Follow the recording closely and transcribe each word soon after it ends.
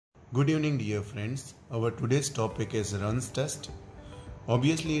Good evening dear friends. Our today's topic is runs test.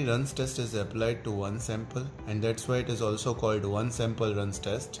 Obviously runs test is applied to one sample and that's why it is also called one sample runs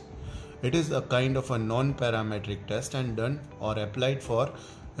test. It is a kind of a non-parametric test and done or applied for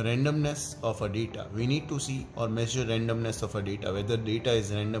randomness of a data. We need to see or measure randomness of a data, whether data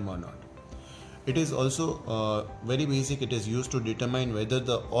is random or not. It is also very basic. It is used to determine whether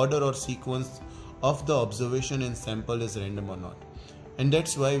the order or sequence of the observation in sample is random or not. And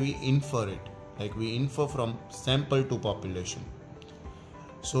that's why we infer it, like we infer from sample to population.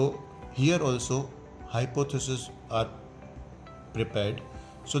 So here also hypotheses are prepared.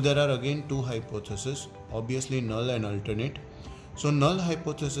 So there are again two hypotheses, obviously null and alternate. So null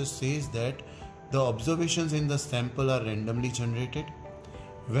hypothesis says that the observations in the sample are randomly generated,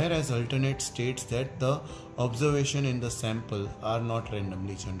 whereas alternate states that the observation in the sample are not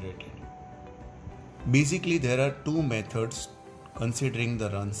randomly generated. Basically there are two methods considering the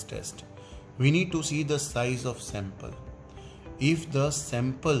runs test. We need to see the size of sample. If the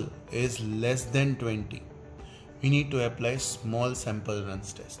sample is less than 20, we need to apply small sample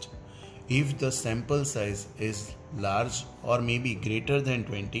runs test. If the sample size is large or maybe greater than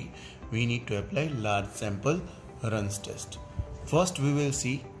 20, we need to apply large sample runs test. First we will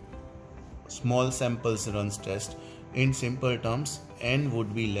see small samples runs test. In simple terms, n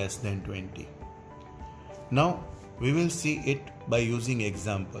would be less than 20. Now we will see it by using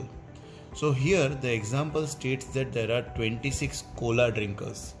example. So here the example states that there are 26 cola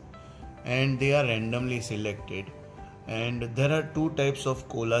drinkers and they are randomly selected, and there are two types of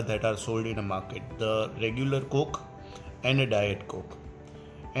cola that are sold in a market, the regular Coke and a Diet Coke.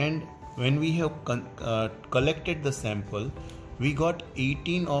 And when we have collected the sample, we got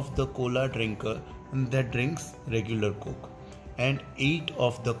 18 of the cola drinker that drinks regular Coke and 8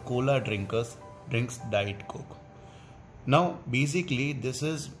 of the cola drinkers drinks Diet Coke. Now basically this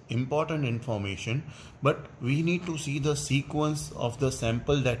is important information, but we need to see the sequence of the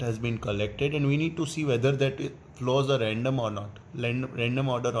sample that has been collected and we need to see whether that flows are random or not, random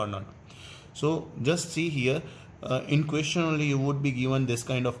order or not. So just see here, in question only you would be given this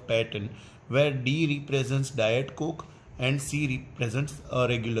kind of pattern where D represents Diet Coke and C represents a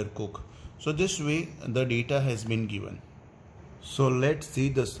regular Coke. So this way the data has been given. So let's see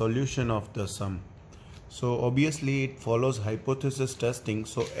the solution of the sum. So obviously it follows hypothesis testing,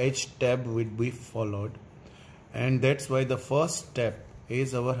 so H tab will be followed, and that's why the first step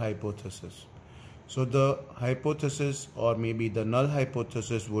is our hypothesis. So the hypothesis or maybe the null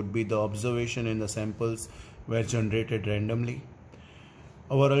hypothesis would be the observation in the samples were generated randomly.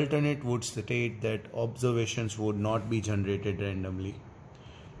 Our alternate would state that observations would not be generated randomly.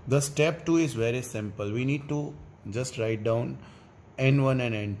 The step 2 is very simple. We need to just write down N1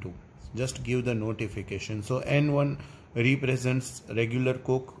 and N2. Just give the notification. So N1 represents regular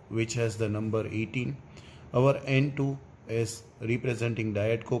Coke, which has the number 18. Our N2 is representing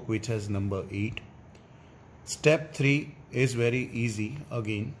Diet Coke, which has number 8. Step 3 is very easy.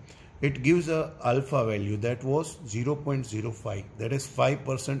 Again, it gives a alpha value that was 0.05, that is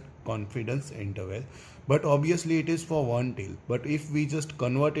 5% confidence interval, but obviously it is for one tail. But if we just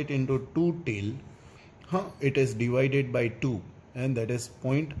convert it into two tail, it is divided by 2 and that is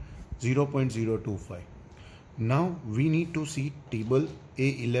 0.025. Now we need to see table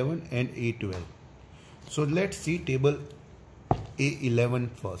A11 and A12. So let's see table A11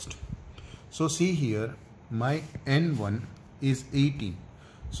 first. So see here, my N1 is 18.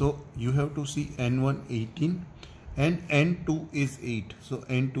 So you have to see N1 18 and N2 is 8. So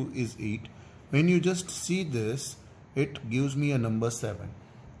N2 is 8. When you just see this, it gives me a number 7.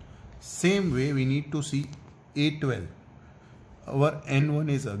 Same way we need to see A12. Our N1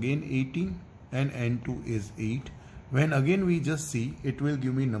 is again 18 and N2 is 8. When again we just see, it will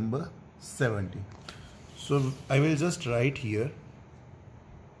give me number 17. So I will just write here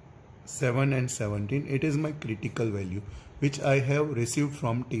 7 and 17. It is my critical value which I have received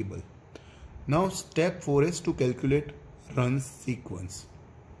from table. Now step 4 is to calculate runs sequence.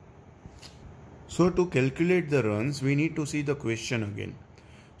 So to calculate the runs, we need to see the question again.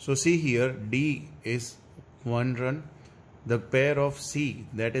 So see here, D is 1 run. The pair of C,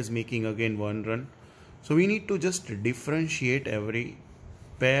 that is making again 1 run. So we need to just differentiate every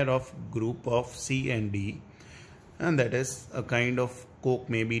pair of group of C and D, and that is a kind of Coke,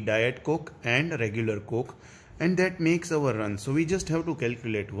 maybe Diet Coke and regular Coke, and that makes our run. So we just have to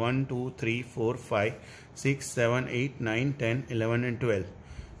calculate 1, 2, 3, 4, 5, 6, 7, 8, 9, 10, 11 and 12.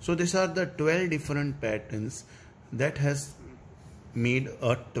 So these are the 12 different patterns that has made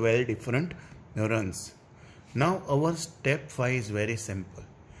a 12 different runs. Now our step 5 is very simple.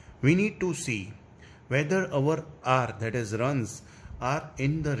 We need to see whether our R, that is runs, are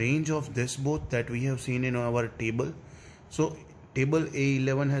in the range of this both that we have seen in our table. So table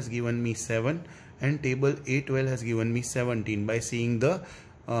A11 has given me 7 and table A12 has given me 17 by seeing the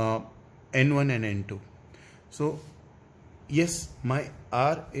N1 and N2. So yes, my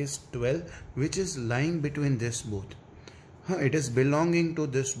R is 12, which is lying between this both. It is belonging to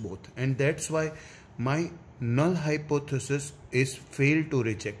this both, and that's why my null hypothesis is failed to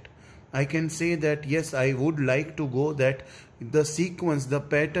reject. I can say that yes, I would like to go that the sequence, the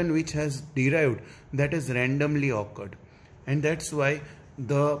pattern which has derived, that is randomly occurred, and that's why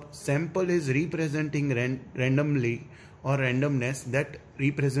the sample is representing randomly or randomness, that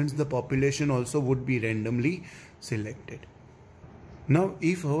represents the population also would be randomly selected. Now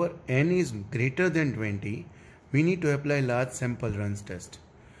if our n is greater than 20, we need to apply large sample runs test.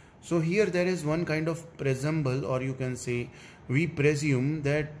 So here there is one kind of presumption, or you can say we presume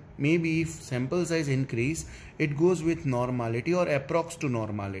that maybe if sample size increase, it goes with normality or approx to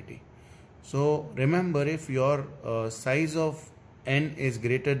normality. So remember, if your size of n is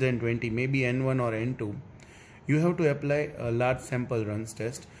greater than 20, maybe n1 or n2, you have to apply a large sample runs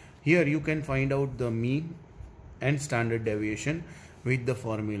test. Here you can find out the mean and standard deviation with the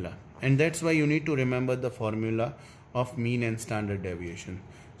formula, and that's why you need to remember the formula of mean and standard deviation.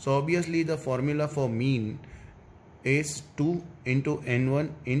 So obviously the formula for mean is 2 into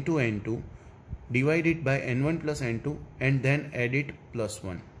n1 into n2 divided by n1 plus n2 and then add it plus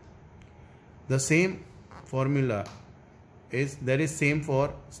 1. The same formula is same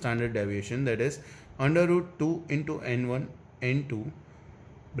for standard deviation, that is under root 2 into n1 n2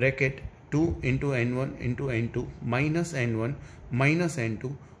 bracket 2 into n1 into n2 minus n1 minus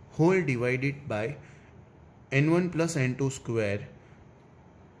n2 whole divided by n1 plus n2 square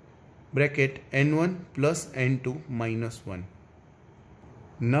bracket n1 plus n2 minus 1.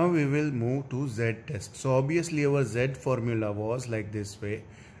 Now we will move to z test. So obviously our z formula was like this way: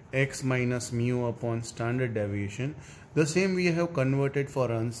 x minus mu upon standard deviation. The same we have converted for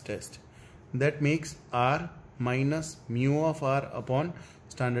runs test. That makes r minus mu of r upon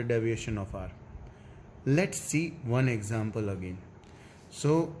standard deviation of r. Let's see one example again.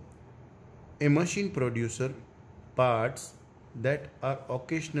 So a machine produces parts that are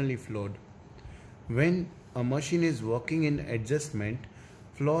occasionally flawed. When a machine is working in adjustment,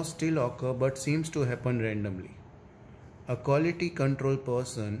 flaws still occur but seems to happen randomly. A quality control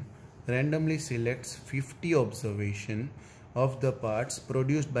person randomly selects 50 observations of the parts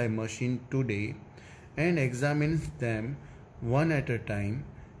produced by machine today and examines them one at a time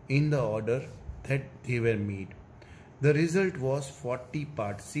in the order that they were made. The result was 40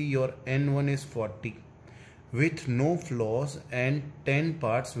 parts. See, your N1 is 40 with no flaws and 10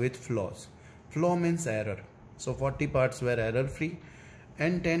 parts with flaws. Flaw means error. So 40 parts were error free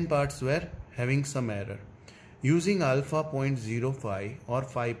and 10 parts were having some error. Using alpha 0.05 or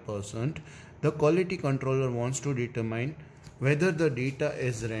 5%, the quality controller wants to determine whether the data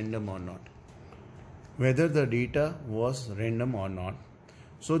is random or not. Whether the data was random or not.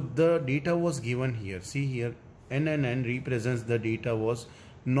 So the data was given here. See here, N and N represents the data was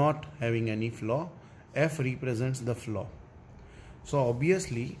not having any flaw. F represents the flaw. So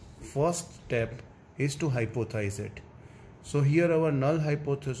obviously first step is to hypothesize it. So here our null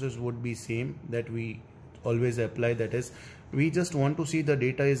hypothesis would be same that we always apply, that is we just want to see the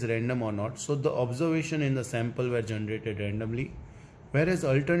data is random or not. So the observation in the sample were generated randomly, whereas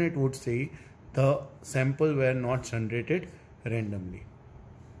alternate would say the sample were not generated randomly.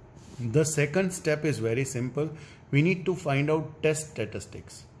 The second step is very simple. We need to find out test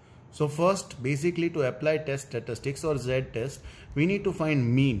statistics. So first, basically to apply test statistics or Z test, we need to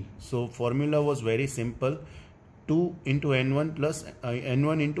find mean. So formula was very simple: 2 into n1 plus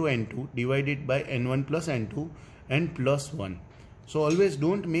n1 into n2 divided by n1 plus n2 and plus 1. So always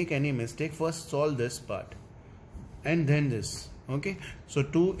don't make any mistake. First solve this part and then this. Okay. So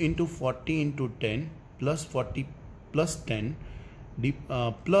 2 into 40 into 10 plus 40 plus 10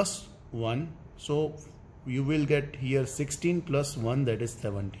 plus 1. So you will get here 16 plus 1, that is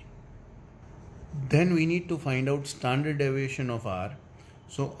 17. Then we need to find out standard deviation of r.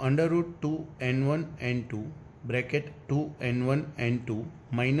 So under root 2 n1 n2 bracket 2 n1 n2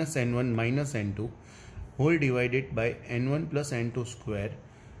 minus n1 minus n2 whole divided by n1 plus n2 square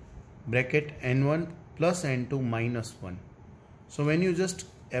bracket n1 plus n2 minus 1. So when you just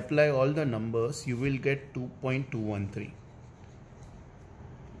apply all the numbers, you will get 2.213.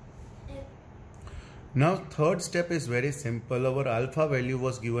 Now third step is very simple. Our alpha value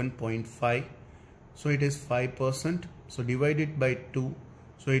was given 0.5. So it is 5%. So divided by 2.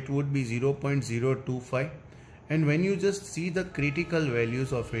 So it would be 0.025. And when you just see the critical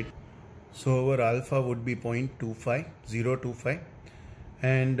values of it, so our alpha would be 0.25.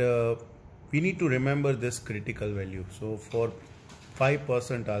 and we need to remember this critical value. So for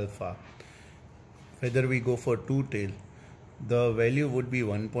 5% alpha, whether we go for two tail, the value would be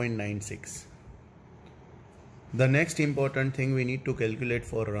 1.96. The next important thing we need to calculate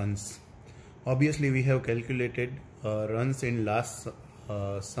for runs. Obviously we have calculated runs in last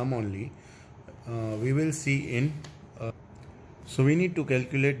sum only. We will see in so we need to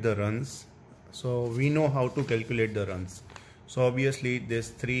calculate the runs. So we know how to calculate the runs. So obviously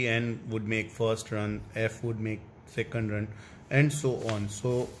this 3n would make first run, f would make second run, and so on.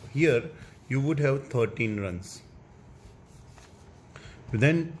 So here you would have 13 runs.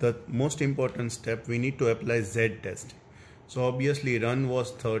 Then the most important step, we need to apply z test. So obviously run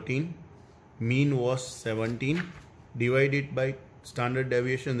was 13, mean was 17, divided by standard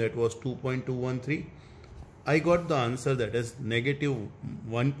deviation, that was 2.213. I got the answer, that is negative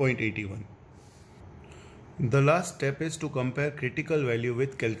 1.81. The last step is to compare critical value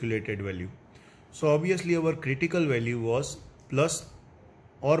with calculated value. So obviously our critical value was plus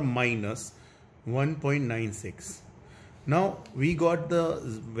or minus 1.96. Now we got the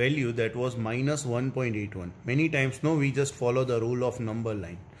value that was minus 1.81. Many times we just follow the rule of number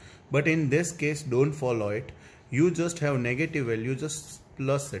line, but in this case don't follow it. You just have negative value, just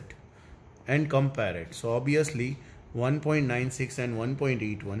plus it and compare it. So obviously 1.96 and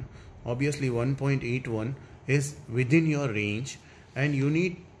 1.81, obviously 1.81 is within your range, and you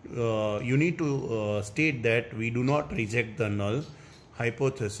need to state that we do not reject the null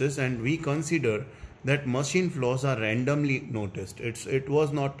hypothesis, and we consider that machine flaws are randomly noticed. It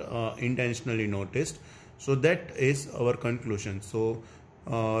was not intentionally noticed. So that is our conclusion. So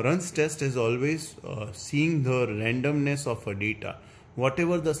runs test is always seeing the randomness of a data.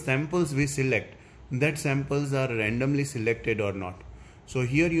 Whatever the samples we select, that samples are randomly selected or not. So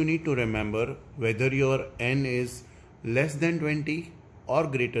here you need to remember whether your n is less than 20 or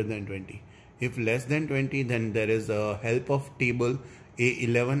greater than 20. If less than 20, then there is a help of table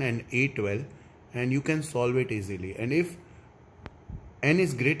A11 and A12, and you can solve it easily. And if n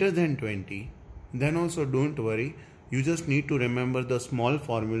is greater than 20, then also don't worry. You just need to remember the small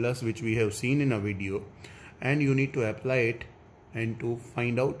formulas which we have seen in a video, and you need to apply it and to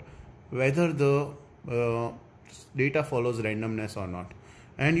find out whether the data follows randomness or not.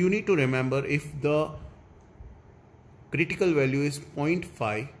 And you need to remember, if the critical value is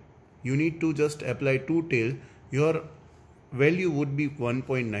 0.5, you need to just apply two tail, your value would be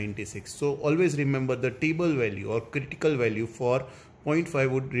 1.96. So always remember the table value or critical value for 0.5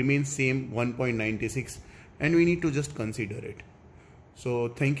 would remain same, 1.96, and we need to just consider it. So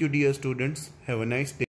thank you dear students, have a nice day.